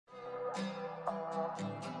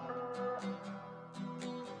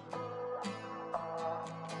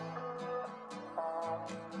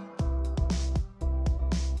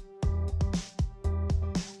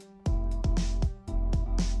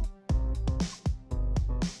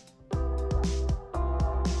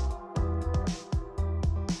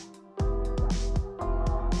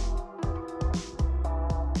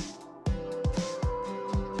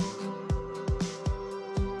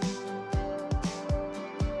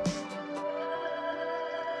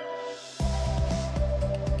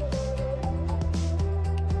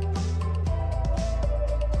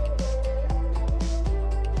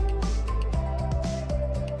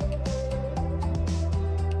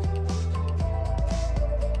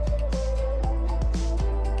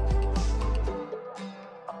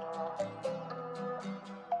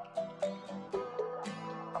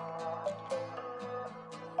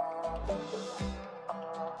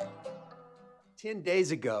10 days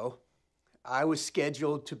ago, I was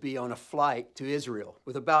scheduled to be on a flight to Israel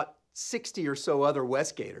with about 60 or so other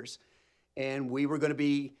Westgaters, and we were going to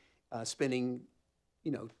be spending,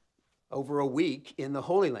 you know, over a week in the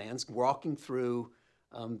Holy Lands, walking through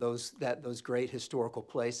those great historical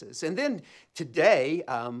places. And then today,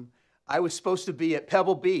 I was supposed to be at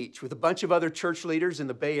Pebble Beach with a bunch of other church leaders in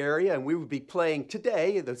the Bay Area, and we would be playing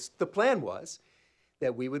today. The plan was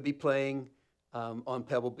that we would be playing on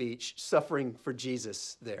Pebble Beach, Suffering for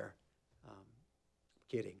Jesus there.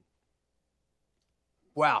 Kidding.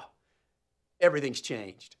 Wow, everything's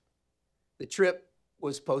changed. The trip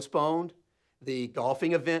was postponed. The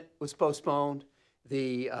golfing event was postponed.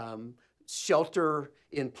 The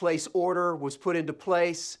shelter-in-place order was put into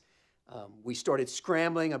place. We started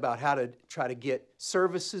scrambling about how to try to get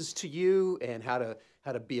services to you and how to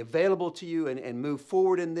be available to you and move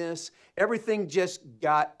forward in this. Everything just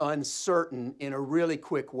got uncertain in a really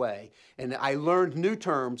quick way. And I learned new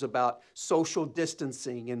terms about social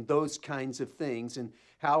distancing and those kinds of things and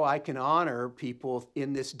how I can honor people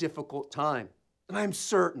in this difficult time. And I'm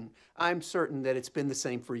certain that it's been the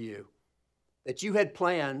same for you, that you had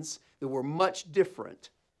plans that were much different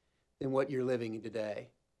than what you're living in today.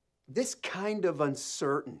 This kind of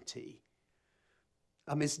uncertainty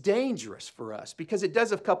is dangerous for us because it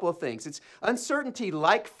does a couple of things. It's uncertainty,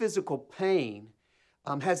 like physical pain,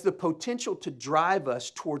 has the potential to drive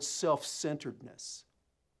us towards self-centeredness.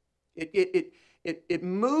 It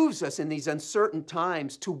moves us in these uncertain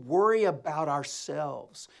times to worry about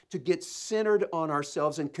ourselves, to get centered on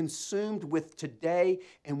ourselves and consumed with today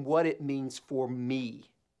and what it means for me.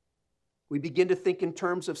 We begin to think in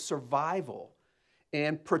terms of survival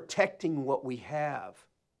and protecting what we have.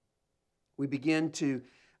 We begin to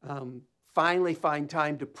finally find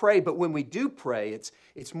time to pray, but when we do pray,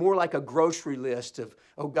 it's more like a grocery list of,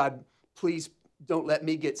 oh God, please don't let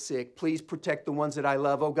me get sick. Please protect the ones that I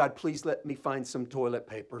love. Oh God, please let me find some toilet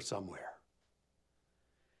paper somewhere.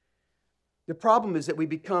 The problem is that we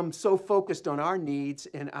become so focused on our needs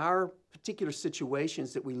and our particular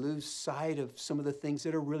situations that we lose sight of some of the things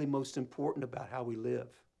that are really most important about how we live.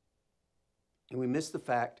 And we miss the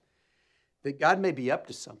fact that God may be up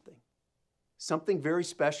to something very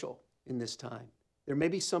special in this time. There may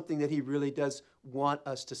be something that He really does want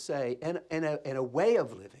us to say and a way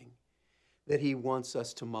of living that He wants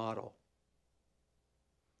us to model.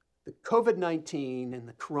 The COVID-19 and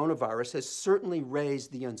the coronavirus has certainly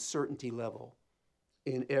raised the uncertainty level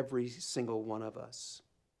in every single one of us.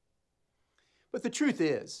 But the truth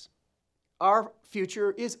is, our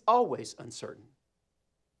future is always uncertain.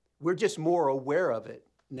 We're just more aware of it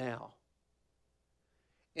now.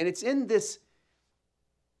 And it's in this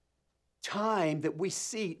time that we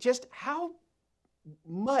see just how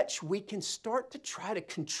much we can start to try to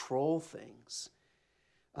control things.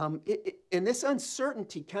 And this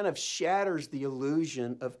uncertainty kind of shatters the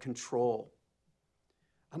illusion of control.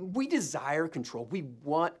 We desire control. We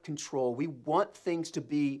want control. We want things to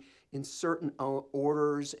be in certain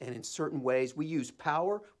orders and in certain ways. We use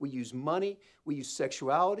power, we use money, we use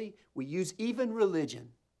sexuality, we use even religion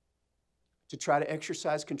to try to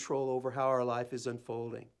exercise control over how our life is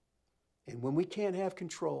unfolding. And when we can't have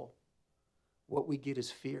control, what we get is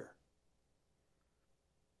fear.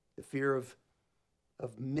 The fear of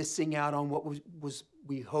missing out on what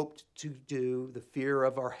we hoped to do, the fear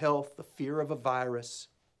of our health, the fear of a virus.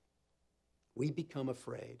 We become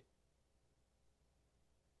afraid.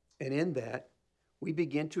 And in that, we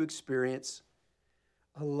begin to experience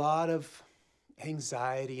a lot of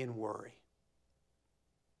anxiety and worry.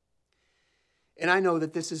 And I know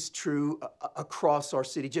that this is true across our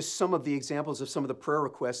city. Just some of the examples of some of the prayer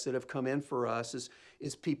requests that have come in for us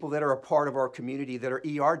is people that are a part of our community that are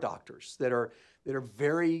ER doctors, that are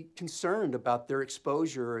very concerned about their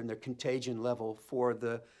exposure and their contagion level for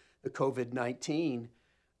the COVID-19.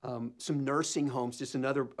 Some nursing homes, just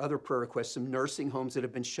other prayer requests, some nursing homes that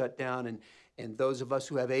have been shut down, and those of us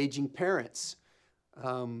who have aging parents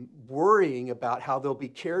worrying about how they'll be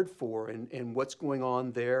cared for and what's going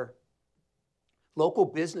on there. Local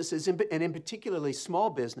businesses, and in particularly small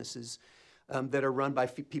businesses that are run by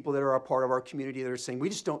people that are a part of our community that are saying, we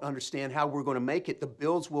just don't understand how we're going to make it. The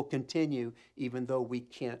bills will continue even though we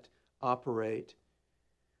can't operate.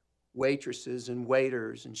 Waitresses and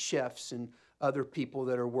waiters and chefs and other people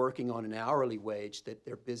that are working on an hourly wage, that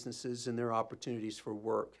their businesses and their opportunities for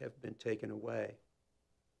work have been taken away.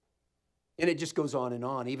 And it just goes on and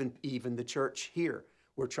on. Even the church here,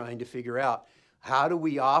 we're trying to figure out, how do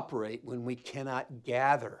we operate when we cannot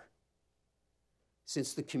gather?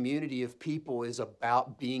 Since the community of people is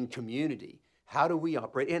about being community, how do we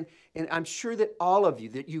operate? And I'm sure that all of you,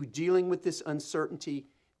 that you dealing with this uncertainty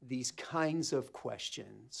these kinds of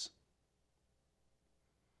questions.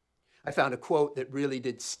 I found a quote that really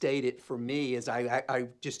did state it for me as I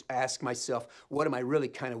just asked myself, what am I really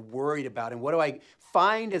kind of worried about? And what do I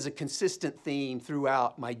find as a consistent theme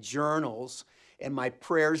throughout my journals and my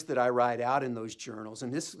prayers that I write out in those journals?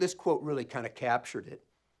 And this quote really kind of captured it.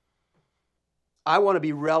 I want to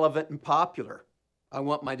be relevant and popular. I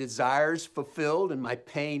want my desires fulfilled and my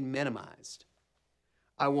pain minimized.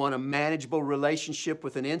 I want a manageable relationship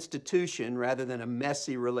with an institution rather than a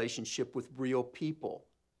messy relationship with real people.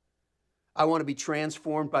 I want to be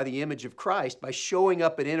transformed by the image of Christ by showing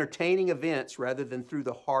up at entertaining events rather than through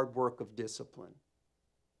the hard work of discipline.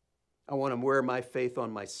 I want to wear my faith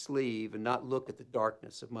on my sleeve and not look at the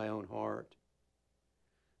darkness of my own heart.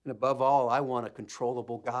 And above all, I want a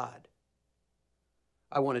controllable God.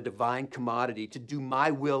 I want a divine commodity to do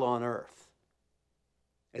my will on earth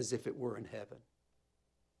as if it were in heaven.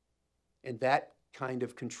 And that kind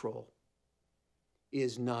of control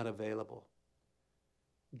is not available.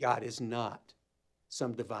 God is not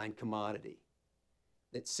some divine commodity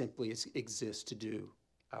that simply exists to do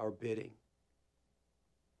our bidding.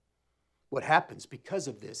 What happens because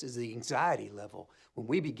of this is the anxiety level. When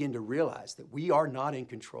we begin to realize that we are not in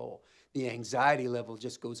control, the anxiety level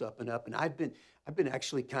just goes up and up. And I've been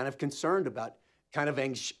actually kind of concerned about,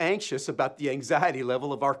 anxious about the anxiety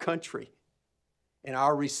level of our country and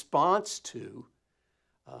our response to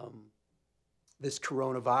this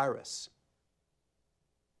coronavirus.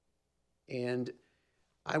 And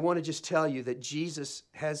I want to just tell you that Jesus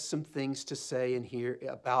has some things to say in here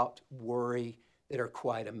about worry that are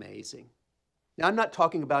quite amazing. Now, I'm not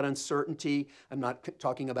talking about uncertainty. I'm not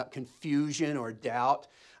talking about confusion or doubt.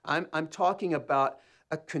 I'm talking about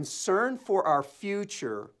a concern for our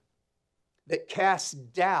future that casts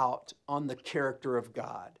doubt on the character of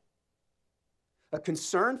God. A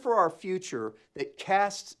concern for our future that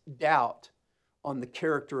casts doubt on the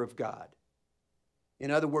character of God. In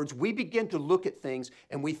other words, we begin to look at things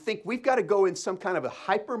and we think we've got to go in some kind of a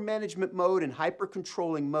hyper-management mode and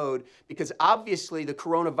hyper-controlling mode because obviously the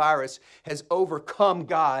coronavirus has overcome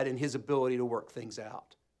God and his ability to work things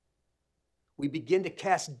out. We begin to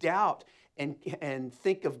cast doubt and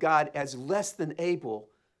think of God as less than able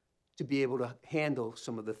to be able to handle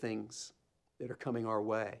some of the things that are coming our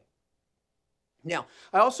way. Now,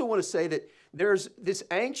 I also want to say that there's this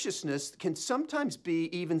anxiousness can sometimes be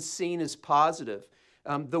even seen as positive.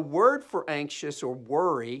 The word for anxious or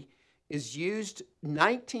worry is used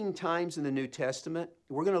 19 times in the New Testament.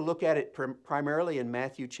 We're going to look at it primarily in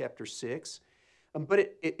Matthew chapter 6.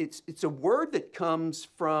 But it's a word that comes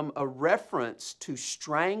from a reference to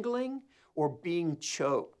strangling or being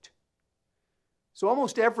choked. So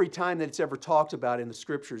almost every time that it's ever talked about in the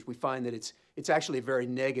Scriptures, we find that it's actually a very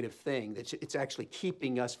negative thing, that it's actually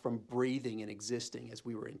keeping us from breathing and existing as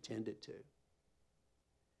we were intended to.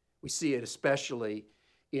 We see it especially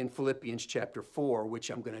in Philippians chapter 4, which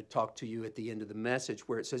I'm going to talk to you at the end of the message,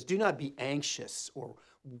 where it says, do not be anxious or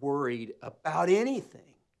worried about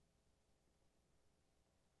anything.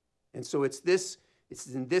 And so it's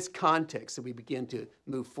in this context that we begin to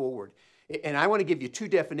move forward. And I want to give you two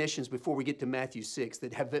definitions before we get to Matthew 6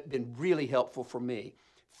 that have been really helpful for me.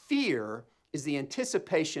 Fear is the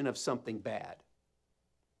anticipation of something bad.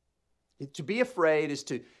 To be afraid is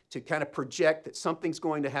to kind of project that something's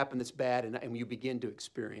going to happen that's bad, and you begin to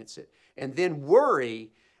experience it. And then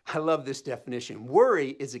worry, I love this definition.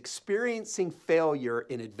 Worry is experiencing failure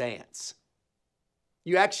in advance.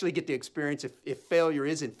 You actually get to experience if failure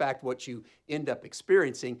is in fact what you end up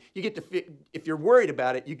experiencing. You get to, if you're worried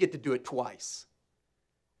about it, you get to do it twice.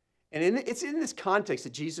 And it's in this context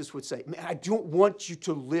that Jesus would say, man, I don't want you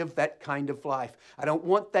to live that kind of life. I don't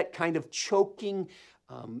want that kind of choking,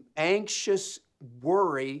 anxious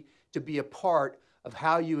worry to be a part of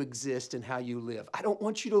how you exist and how you live. I don't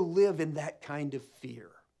want you to live in that kind of fear.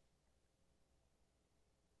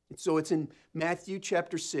 And so it's in Matthew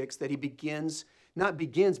chapter 6 that he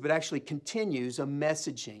but actually continues a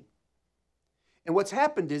messaging. And what's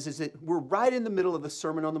happened is that we're right in the middle of the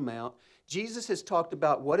Sermon on the Mount. Jesus has talked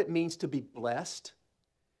about what it means to be blessed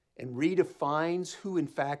and redefines who in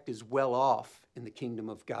fact is well off in the kingdom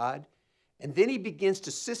of God. And then he begins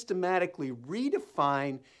to systematically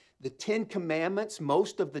redefine the Ten Commandments,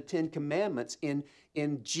 most of the Ten Commandments in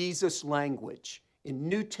Jesus' language, in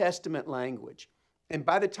New Testament language. And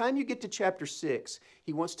by the time you get to chapter 6,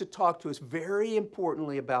 he wants to talk to us very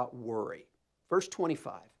importantly about worry. Verse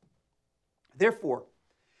 25. Therefore,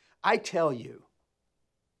 I tell you,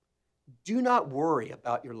 do not worry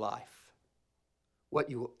about your life, what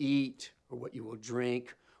you will eat or what you will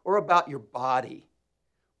drink, or about your body,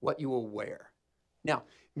 what you will wear. Now,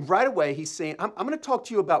 right away, he's saying, I'm going to talk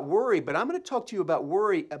to you about worry, but I'm going to talk to you about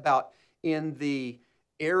worry about in the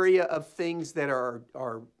area of things that are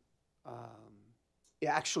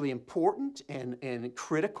actually important and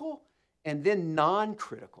critical, and then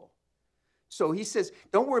non-critical. So he says,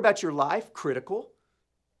 don't worry about your life, critical,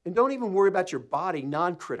 and don't even worry about your body,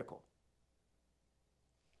 non-critical.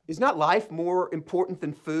 Is not life more important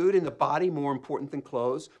than food and the body more important than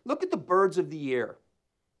clothes? Look at the birds of the air.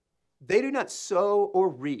 They do not sow or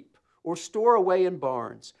reap or store away in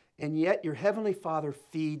barns, and yet your heavenly Father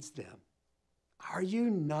feeds them. Are you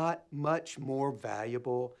not much more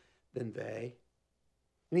valuable than they?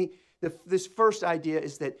 I mean, this first idea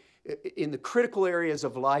is that in the critical areas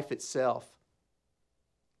of life itself,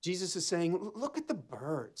 Jesus is saying, look at the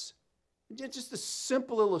birds. Just a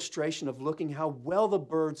simple illustration of looking how well the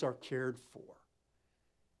birds are cared for.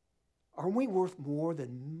 Aren't we worth more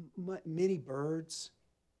than many birds?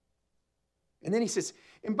 And then he says,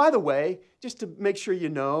 and by the way, just to make sure you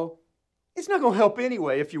know, it's not going to help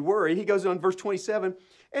anyway if you worry. He goes on, verse 27,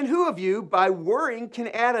 and who of you, by worrying, can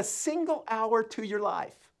add a single hour to your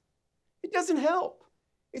life? It doesn't help.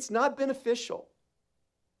 It's not beneficial.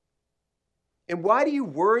 And why do you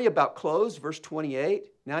worry about clothes? Verse 28.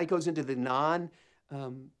 Now he goes into the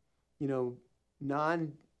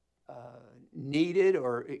non-needed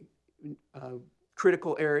or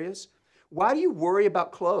critical areas. Why do you worry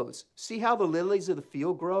about clothes? See how the lilies of the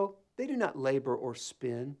field grow? They do not labor or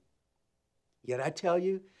spin. Yet I tell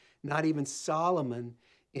you, not even Solomon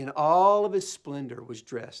in all of his splendor was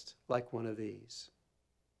dressed like one of these.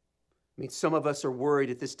 I mean, some of us are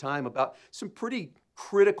worried at this time about some pretty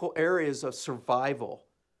critical areas of survival.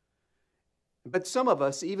 But some of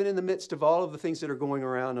us, even in the midst of all of the things that are going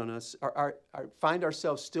around on us, find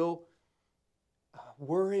ourselves still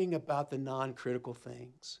worrying about the non-critical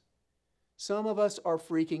things. Some of us are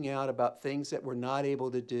freaking out about things that we're not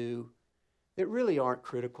able to do that really aren't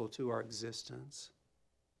critical to our existence.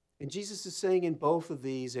 And Jesus is saying in both of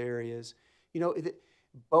these areas,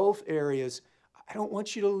 both areas, I don't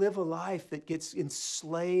want you to live a life that gets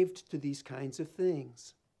enslaved to these kinds of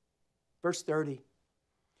things. Verse 30.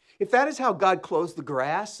 If that is how God clothes the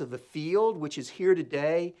grass of the field, which is here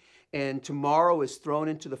today and tomorrow is thrown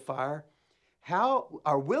into the fire,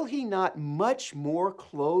 will he not much more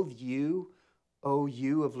clothe you, O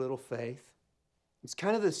you of little faith? It's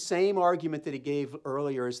kind of the same argument that he gave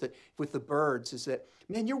earlier is that with the birds, is that,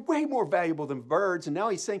 man, you're way more valuable than birds. And now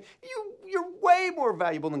he's saying, you're way more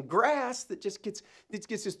valuable than grass that just gets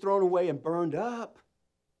thrown away and burned up.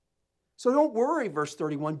 So don't worry, verse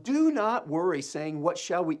 31. Do not worry, saying, what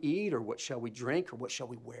shall we eat, or what shall we drink, or what shall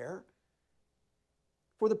we wear?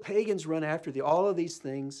 For the pagans run after all of these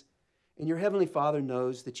things, and your heavenly Father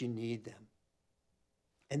knows that you need them.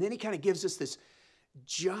 And then he kind of gives us this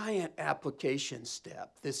giant application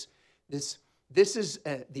step. This is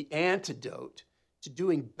the antidote to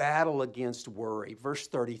doing battle against worry. Verse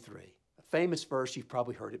 33, a famous verse, you've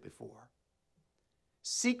probably heard it before.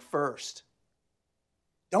 Seek first.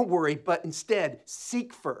 Don't worry, but instead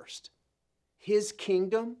seek first his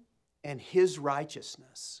kingdom and his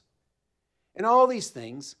righteousness. And all these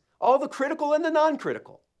things, all the critical and the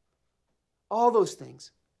non-critical, all those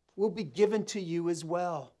things will be given to you as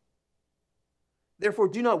well. Therefore,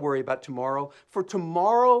 do not worry about tomorrow, for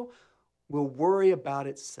tomorrow will worry about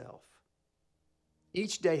itself.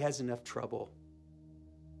 Each day has enough trouble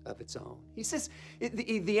of its own. He says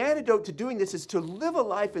the antidote to doing this is to live a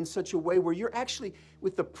life in such a way where you're actually,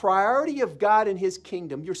 with the priority of God and his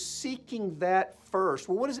kingdom, you're seeking that first.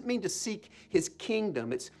 Well, what does it mean to seek his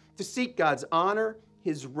kingdom? It's to seek God's honor,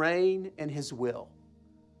 his reign, and his will.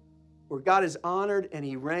 Where God is honored and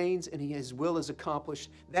he reigns and his will is accomplished,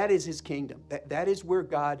 that is his kingdom. That is where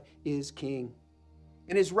God is king.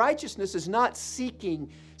 And his righteousness is not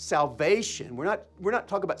seeking salvation. We're not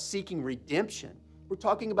talking about seeking redemption. We're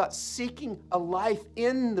talking about seeking a life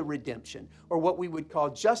in the redemption, or what we would call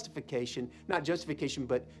justification, not justification,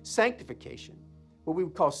 but sanctification. What we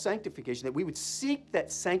would call sanctification, that we would seek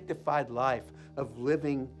that sanctified life of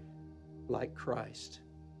living like Christ.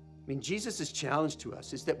 I mean, Jesus' challenge to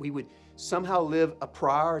us is that we would somehow live a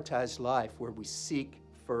prioritized life where we seek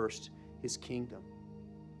first his kingdom.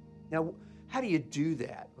 Now, how do you do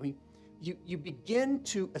that? I mean, you begin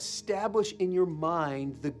to establish in your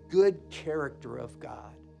mind the good character of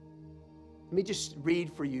God. Let me just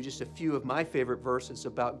read for you just a few of my favorite verses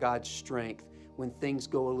about God's strength when things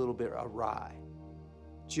go a little bit awry.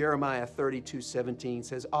 Jeremiah 32:17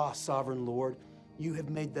 says, "Ah, sovereign Lord, you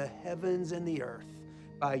have made the heavens and the earth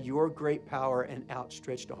by your great power and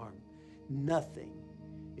outstretched arm. Nothing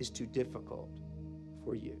is too difficult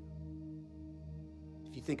for you."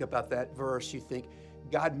 If you think about that verse, you think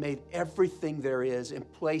God made everything there is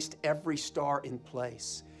and placed every star in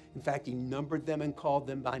place. In fact, he numbered them and called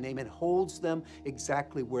them by name and holds them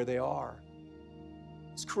exactly where they are.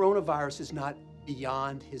 This coronavirus is not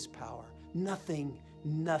beyond his power. Nothing,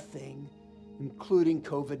 including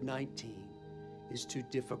COVID-19, is too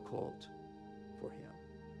difficult for him.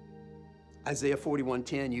 Isaiah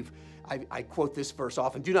 41:10, I quote this verse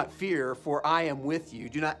often. Do not fear, for I am with you.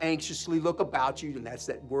 Do not anxiously look about you, and that's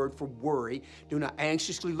that word for worry. Do not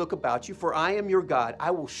anxiously look about you, for I am your God.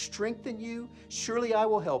 I will strengthen you. Surely I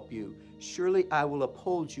will help you. Surely I will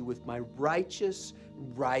uphold you with my righteous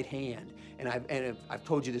right hand. And I've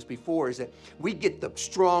told you this before, is that we get the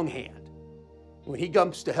strong hand. When he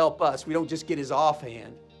comes to help us, we don't just get his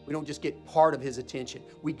offhand. We don't just get part of his attention.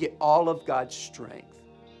 We get all of God's strength.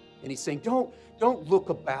 And he's saying, don't look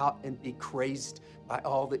about and be crazed by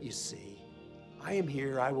all that you see. I am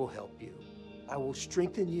here. I will help you. I will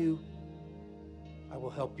strengthen you. I will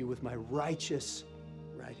help you with my righteous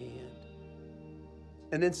right hand.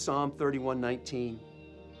 And then Psalm 31:19.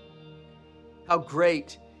 How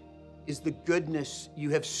great is the goodness you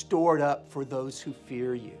have stored up for those who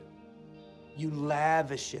fear you. You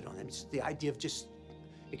lavish it on them. It's the idea of just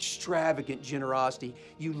extravagant generosity.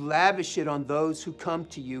 You lavish it on those who come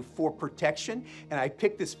to you for protection. And I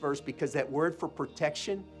picked this verse because that word for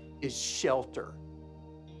protection is shelter.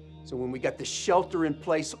 So when we got the shelter in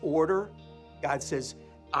place order, God says,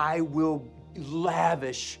 I will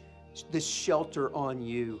lavish this shelter on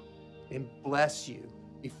you and bless you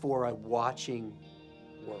before a watching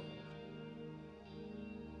world.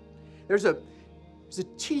 There's a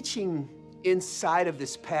teaching inside of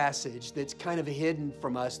this passage that's kind of hidden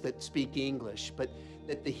from us that speak English, but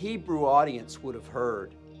that the Hebrew audience would have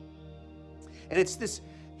heard. And it's this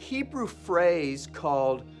Hebrew phrase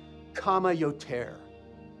called kama yoter.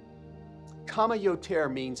 Kama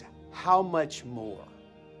yoter means how much more.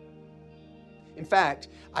 In fact,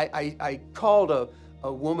 I called a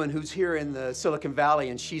woman who's here in the Silicon Valley,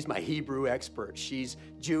 and she's my Hebrew expert. She's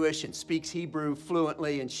Jewish and speaks Hebrew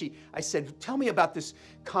fluently, and I said, tell me about this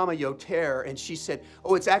kama yoter, and she said,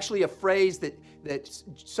 oh, it's actually a phrase that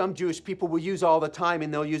some Jewish people will use all the time,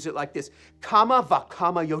 and they'll use it like this, kama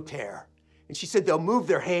v'kama yoter. And she said they'll move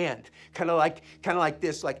their hand, kind of like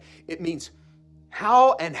this, like it means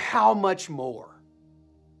how and how much more.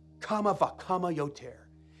 Kama v'kama yoter.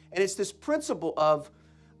 And it's this principle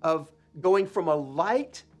of going from a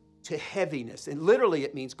light to heaviness. And literally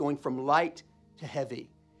it means going from light to heavy.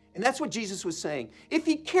 And that's what Jesus was saying. If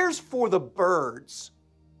he cares for the birds,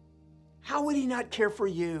 how would he not care for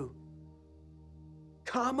you?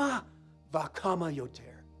 Kama v'kama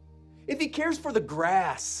yoter. If he cares for the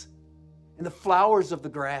grass and the flowers of the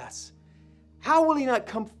grass, how will he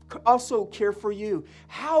not also care for you?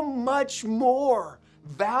 How much more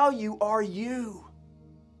value are you?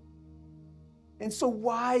 And so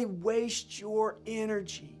why waste your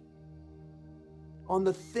energy on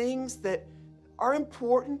the things that are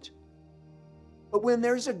important? But when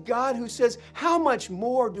there's a God who says, how much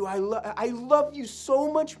more do I love you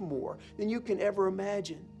so much more than you can ever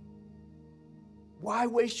imagine. Why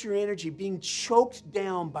waste your energy being choked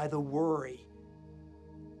down by the worry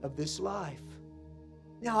of this life?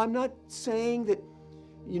 Now, I'm not saying that,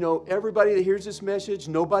 everybody that hears this message,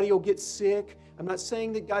 nobody will get sick. I'm not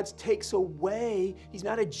saying that God takes away. He's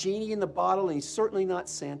not a genie in the bottle, and he's certainly not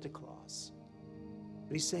Santa Claus.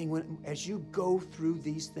 But he's saying, as you go through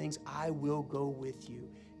these things, I will go with you.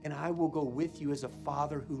 And I will go with you as a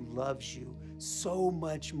father who loves you so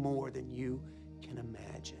much more than you can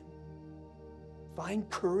imagine. Find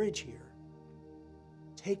courage here.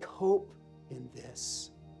 Take hope in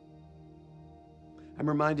this. I'm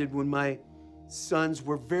reminded when my sons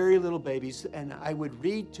were very little babies, and I would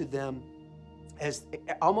read to them as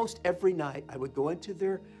almost every night. I would go into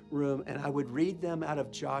their room and I would read them out of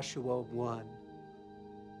Joshua 1,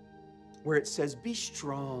 where it says, be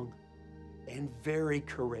strong and very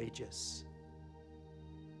courageous.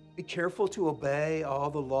 Be careful to obey all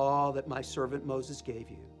the law that my servant Moses gave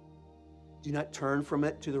you. Do not turn from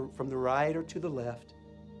it from the right or to the left,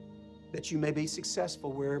 that you may be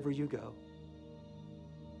successful wherever you go.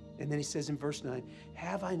 And then he says in verse 9,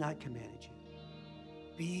 have I not commanded you?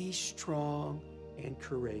 Be strong and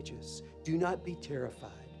courageous. Do not be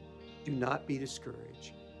terrified. Do not be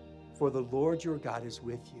discouraged. For the Lord your God is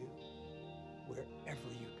with you wherever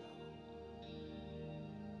you go.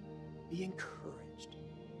 Be encouraged.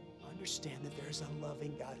 Understand that there's a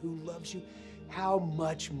loving God who loves you. How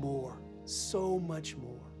much more? So much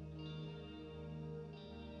more.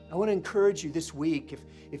 I want to encourage you this week,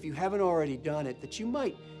 if you haven't already done it, that you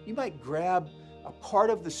might grab a part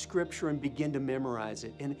of the Scripture and begin to memorize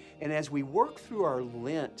it. And as we work through our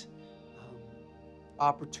Lent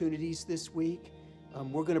opportunities this week,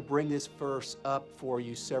 we're going to bring this verse up for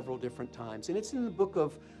you several different times. And it's in the book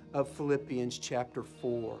of Philippians chapter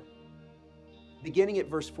 4. Beginning at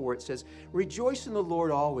verse 4, it says, "Rejoice in the Lord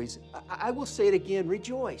always." I will say it again,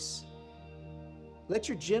 rejoice. "Let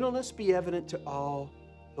your gentleness be evident to all.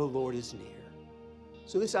 The Lord is near."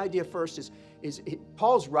 So this idea first is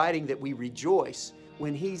Paul's writing that we rejoice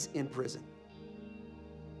when he's in prison.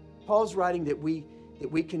 Paul's writing that we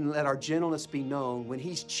can let our gentleness be known when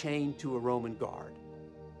he's chained to a Roman guard.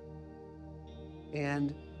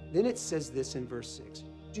 And then it says this in verse 6,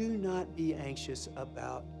 "Do not be anxious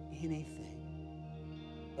about anything,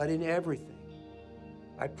 but in everything,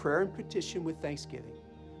 by prayer and petition with thanksgiving,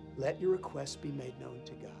 let your requests be made known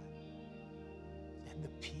to God. And the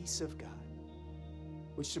peace of God,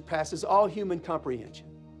 which surpasses all human comprehension,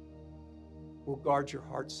 will guard your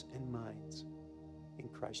hearts and minds in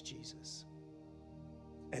Christ Jesus."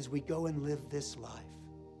 As we go and live this life,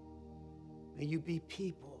 may you be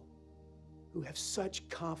people who have such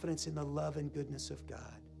confidence in the love and goodness of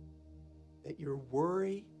God that your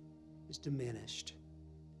worry is diminished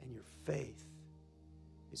and your faith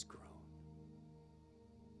is grown.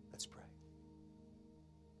 Let's pray.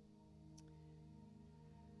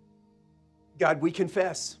 God, we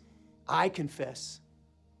confess, I confess,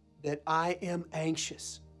 that I am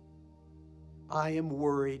anxious. I am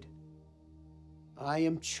worried. I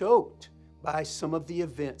am choked by some of the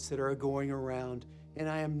events that are going around, and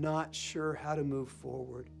I am not sure how to move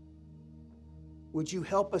forward. Would you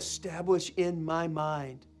help establish in my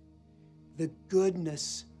mind the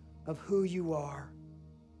goodness of who you are?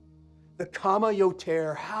 The Kama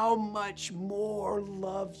Yoter, how much more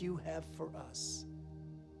love you have for us.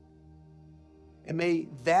 And may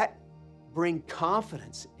that bring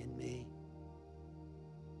confidence in me.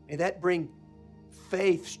 May that bring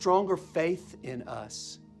faith, stronger faith in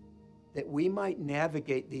us, that we might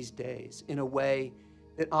navigate these days in a way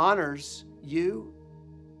that honors you,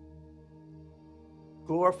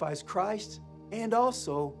 glorifies Christ, and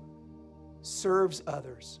also serves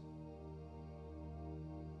others.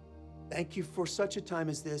 Thank you for such a time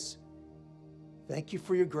as this. Thank you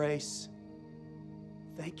for your grace.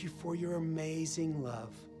 Thank you for your amazing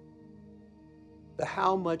love. The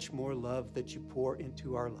how much more love that you pour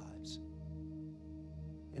into our lives.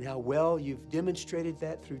 And how well you've demonstrated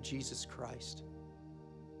that through Jesus Christ.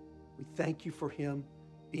 We thank you for him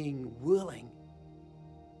being willing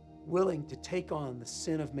to take on the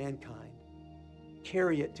sin of mankind,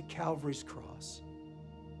 carry it to Calvary's cross,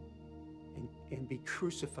 and be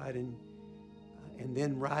crucified and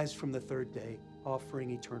then rise from the third day,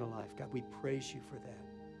 offering eternal life. God, we praise you for that.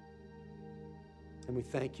 And we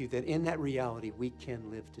thank you that in that reality we can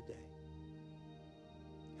live today.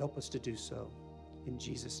 Help us to do so. In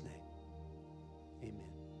Jesus' name, amen.